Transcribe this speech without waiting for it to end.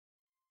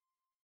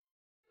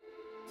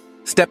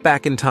Step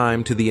back in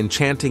time to the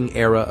enchanting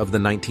era of the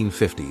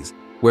 1950s,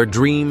 where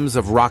dreams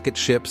of rocket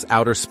ships,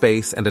 outer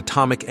space, and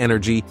atomic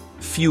energy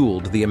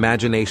fueled the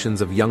imaginations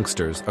of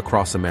youngsters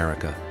across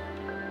America.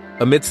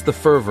 Amidst the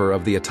fervor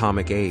of the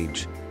atomic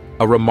age,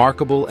 a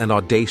remarkable and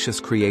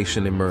audacious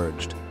creation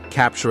emerged,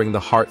 capturing the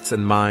hearts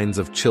and minds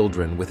of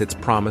children with its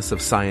promise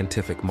of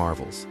scientific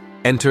marvels.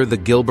 Enter the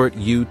Gilbert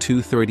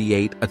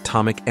U-238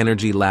 Atomic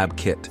Energy Lab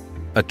Kit,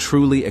 a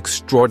truly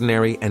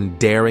extraordinary and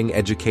daring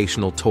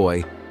educational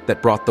toy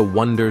that brought the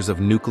wonders of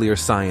nuclear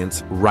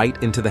science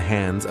right into the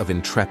hands of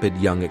intrepid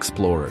young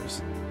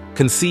explorers.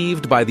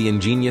 Conceived by the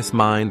ingenious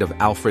mind of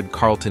Alfred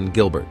Carlton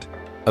Gilbert,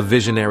 a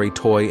visionary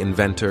toy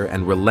inventor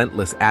and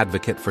relentless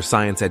advocate for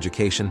science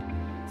education,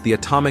 the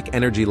Atomic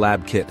Energy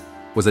Lab Kit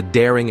was a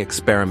daring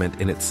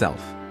experiment in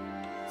itself.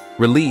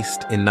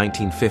 Released in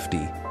 1950,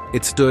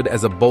 it stood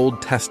as a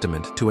bold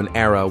testament to an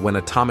era when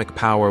atomic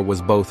power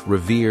was both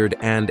revered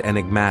and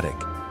enigmatic,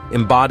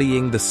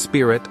 embodying the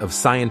spirit of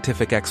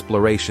scientific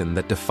exploration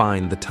that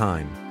defined the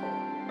time.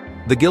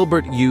 The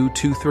Gilbert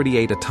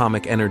U-238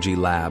 Atomic Energy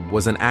Lab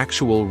was an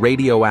actual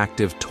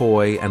radioactive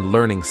toy and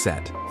learning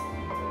set.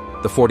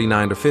 The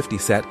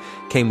 49-50 set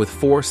came with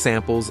 4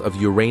 samples of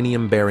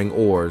uranium-bearing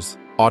ores,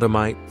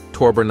 automite,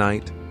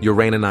 torbernite,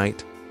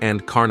 uraninite,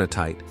 and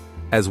carnotite,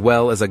 as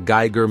well as a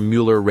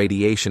Geiger-Müller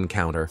radiation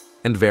counter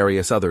and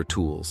various other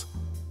tools.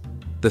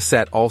 The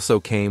set also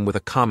came with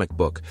a comic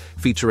book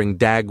featuring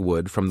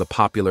Dagwood from the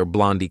popular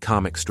Blondie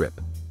comic strip.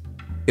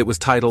 It was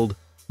titled,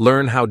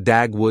 "Learn How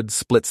Dagwood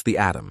Splits the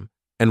Atom,"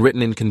 and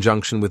written in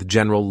conjunction with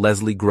General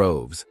Leslie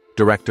Groves,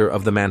 director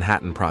of the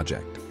Manhattan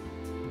Project.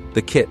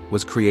 The kit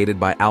was created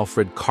by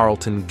Alfred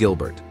Carlton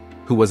Gilbert,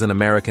 who was an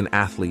American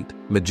athlete,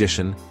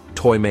 magician,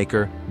 toy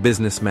maker,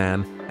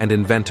 businessman, and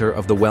inventor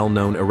of the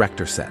well-known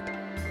Erector set.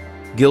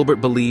 Gilbert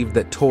believed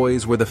that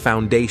toys were the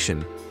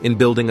foundation in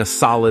building a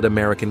solid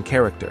American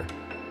character,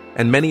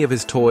 and many of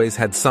his toys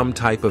had some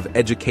type of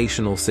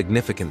educational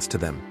significance to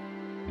them.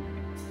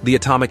 The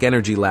Atomic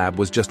Energy Lab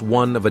was just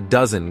one of a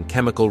dozen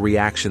chemical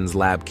reactions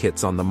lab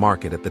kits on the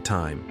market at the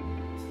time.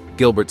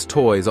 Gilbert's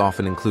toys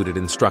often included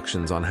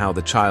instructions on how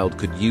the child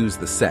could use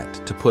the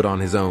set to put on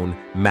his own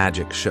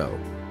magic show.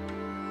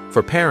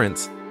 For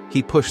parents,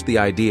 he pushed the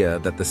idea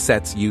that the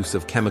set's use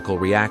of chemical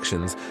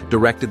reactions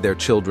directed their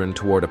children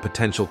toward a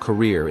potential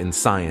career in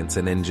science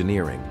and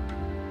engineering.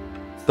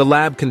 The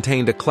lab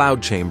contained a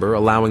cloud chamber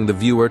allowing the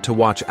viewer to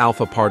watch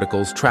alpha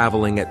particles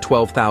traveling at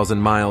 12,000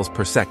 miles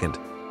per second,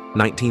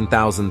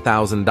 19,000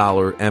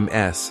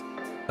 ms,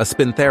 a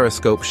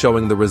spinthariscope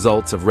showing the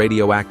results of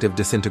radioactive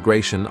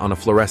disintegration on a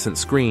fluorescent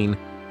screen,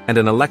 and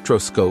an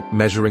electroscope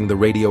measuring the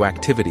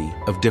radioactivity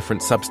of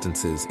different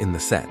substances in the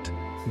set.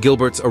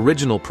 Gilbert's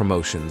original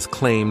promotions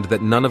claimed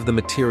that none of the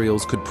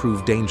materials could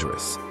prove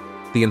dangerous.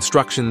 The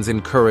instructions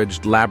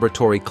encouraged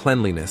laboratory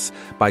cleanliness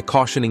by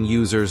cautioning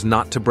users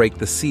not to break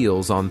the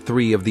seals on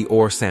 3 of the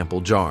ore sample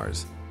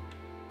jars,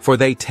 for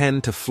they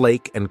tend to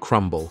flake and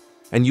crumble,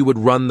 and you would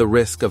run the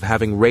risk of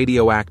having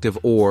radioactive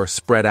ore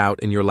spread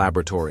out in your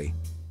laboratory.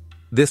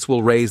 This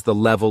will raise the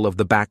level of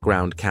the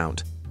background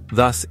count,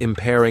 thus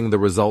impairing the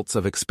results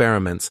of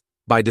experiments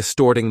by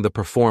distorting the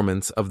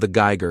performance of the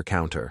Geiger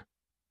counter.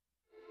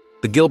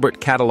 The Gilbert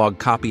catalog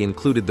copy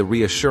included the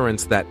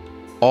reassurance that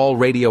all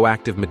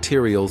radioactive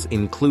materials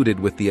included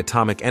with the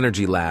Atomic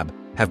Energy Lab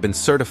have been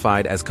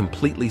certified as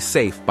completely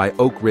safe by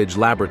Oak Ridge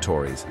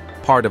Laboratories,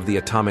 part of the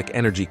Atomic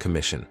Energy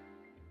Commission.